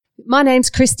My name's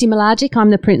Christy Milagic.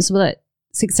 I'm the principal at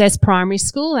Success Primary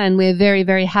School, and we're very,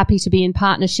 very happy to be in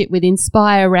partnership with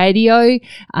Inspire Radio,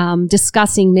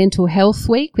 discussing Mental Health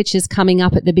Week, which is coming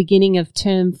up at the beginning of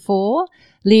Term 4.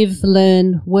 Live,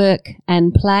 learn, work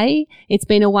and play. It's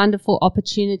been a wonderful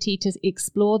opportunity to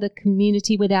explore the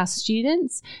community with our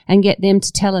students and get them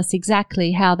to tell us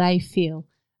exactly how they feel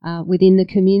within the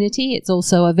community. It's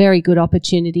also a very good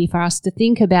opportunity for us to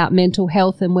think about mental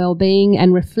health and well-being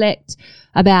and reflect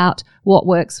about what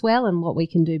works well and what we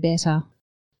can do better.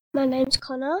 My name's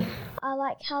Connor. I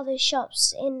like how the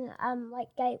shops in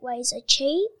gateways are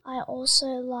cheap. I also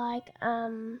like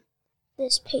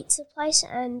this pizza place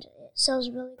and it sells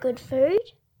really good food.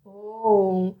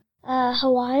 Oh.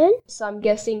 Hawaiian. So I'm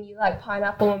guessing you like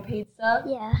pineapple on pizza?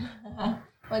 Yeah.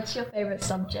 What's your favourite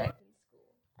subject in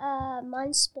school?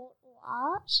 Mine's sport or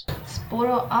art. Sport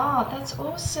or art? That's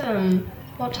awesome.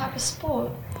 What type of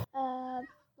sport?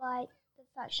 Like the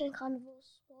Faction Carnival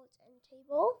sports and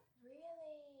T-ball.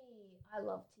 Really? I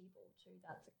love T-ball too.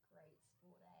 That's a great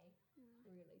sport, eh?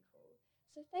 Really cool.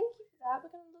 So thank you for that. We're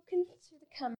going to look into the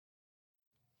camera.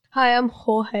 Hi, I'm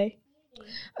Jorge.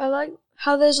 I like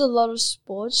how there's a lot of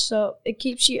sports, so it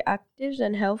keeps you active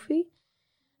and healthy.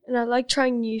 And I like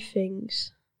trying new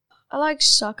things. I like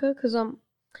soccer because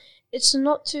it's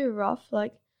not too rough.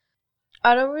 Like,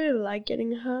 I don't really like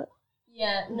getting hurt.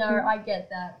 Yeah, no, I get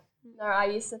that. No, I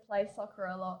used to play soccer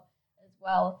a lot as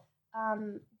well.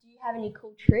 Do you have any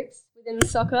cool tricks within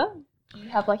soccer? Do you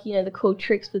have the cool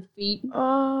tricks with feet?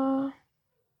 I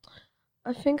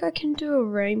think I can do a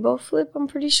rainbow flip, I'm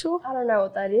pretty sure. I don't know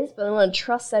what that is, but I'm going to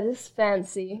trust that is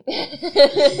fancy.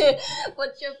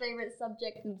 What's your favourite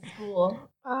subject in school?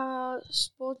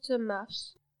 Sports and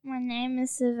maths. My name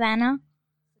is Savannah.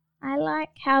 I like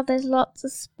how there's lots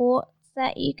of sports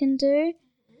that you can do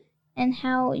and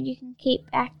how you can keep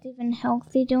active and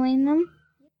healthy doing them.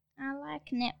 I like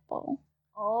netball.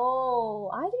 Oh,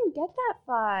 I didn't get that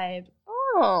vibe.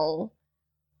 Oh.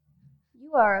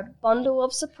 You are a bundle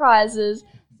of surprises.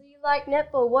 So you like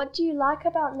netball. What do you like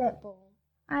about netball?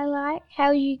 I like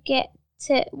how you get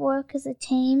to work as a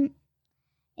team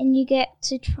and you get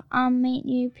to meet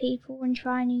new people and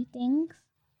try new things.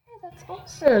 Yeah, that's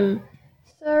awesome.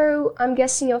 So I'm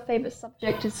guessing your favourite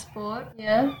subject is sport,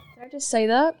 yeah? Did I just say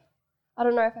that? I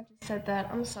don't know if I just said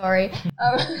that. I'm sorry.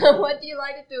 What do you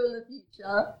like to do in the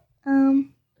future?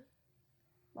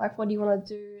 What do you want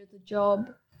to do as a job?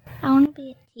 I want to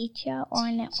be a teacher or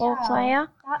a netball player.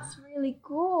 That's really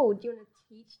cool. Do you want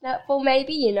to teach netball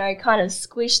maybe? Kind of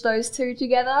squish those two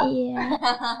together? Yeah.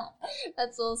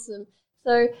 That's awesome.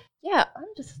 So, yeah, I'm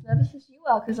just as nervous as you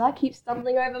are because I keep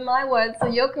stumbling over my words, so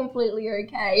you're completely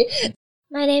okay.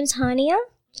 My name's Hania.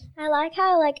 I like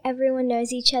how everyone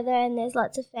knows each other and there's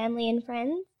lots of family and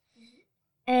friends.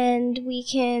 And we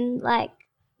can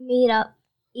meet up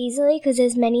easily because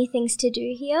there's many things to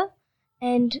do here.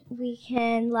 And we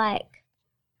can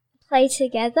play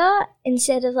together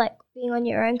instead of being on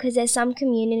your own because there's some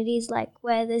communities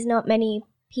where there's not many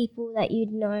people that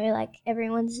you'd know,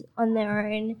 everyone's on their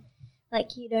own,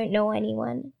 you don't know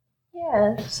anyone.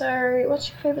 Yeah, so what's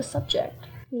your favourite subject?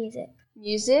 Music.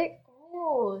 Music?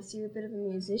 Oh, so you're a bit of a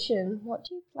musician. What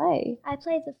do you play? I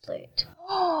play the flute.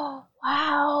 Oh,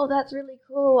 wow, that's really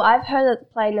cool. I've heard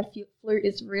that playing the flute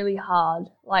is really hard,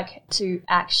 to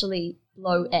actually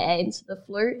blow air into the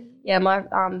flute. Yeah, my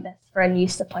best friend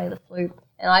used to play the flute,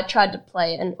 and I tried to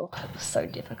play it, and it was so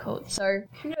difficult. So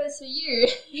kudos for you,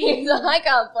 because I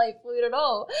can't play flute at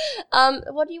all.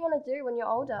 What do you want to do when you're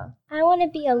older? I want to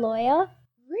be a lawyer.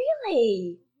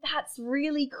 Really? That's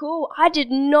really cool. I did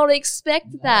not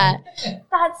expect that.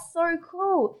 That's so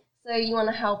cool. So you want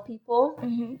to help people?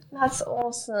 Mm-hmm. That's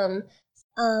awesome.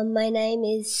 My name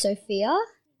is Sophia.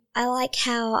 I like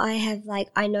how I have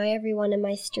I know everyone in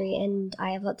my street and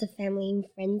I have lots of family and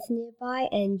friends nearby,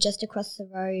 and just across the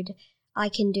road I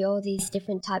can do all these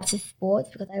different types of sports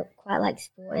because I quite like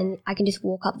sport, and I can just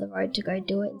walk up the road to go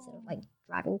do it instead of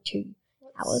driving 2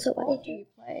 hours away. What do you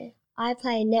play? I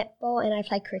play netball and I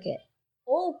play cricket.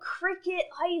 Oh, cricket!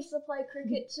 I used to play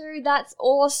cricket too. That's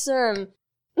awesome.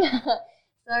 So,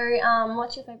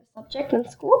 what's your favourite subject in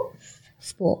school?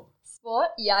 Sport. Sport?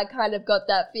 Yeah, I kind of got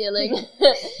that feeling.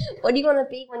 What do you want to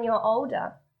be when you're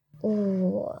older?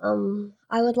 Oh,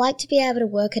 I would like to be able to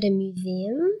work at a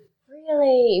museum.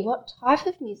 Really? What type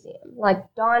of museum?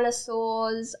 Like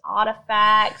dinosaurs,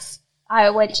 artifacts?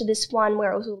 I went to this one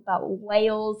where it was all about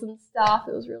whales and stuff.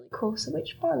 It was really cool. So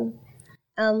which one?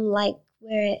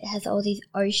 Where it has all these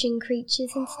ocean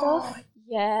creatures and stuff.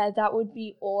 Yeah, that would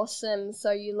be awesome.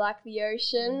 So you like the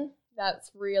ocean?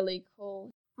 That's really cool.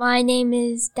 My name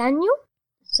is Daniel.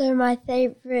 So my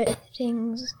favourite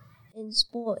things in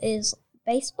sport is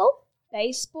baseball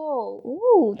Baseball.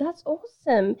 Ooh, that's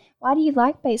awesome. Why do you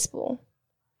like baseball?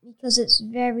 because it's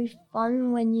very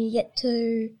fun when you get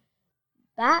to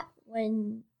bat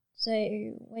when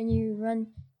you run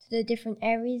to the different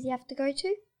areas you have to go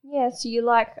to. Yeah, so you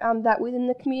like that within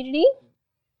the community?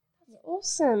 That's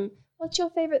awesome. What's your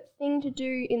favourite thing to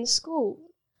do in school?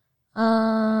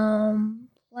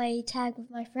 Play tag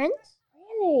with my friends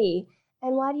Really?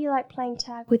 And why do you like playing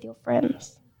tag with your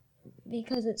friends?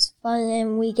 because it's fun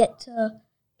and we get to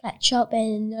catch up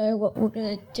and know what we're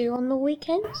gonna do on the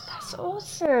weekends. That's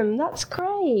awesome. That's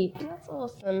great. That's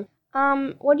awesome.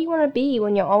 What do you want to be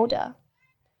when you're older?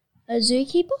 A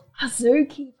zookeeper? A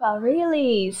zookeeper,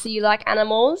 really? So you like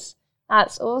animals?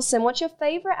 That's awesome. What's your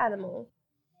favourite animal?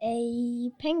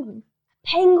 A penguin?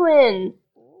 Penguin.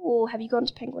 Ooh, have you gone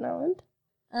to Penguin Island?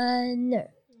 No.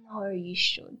 No, you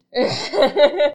should.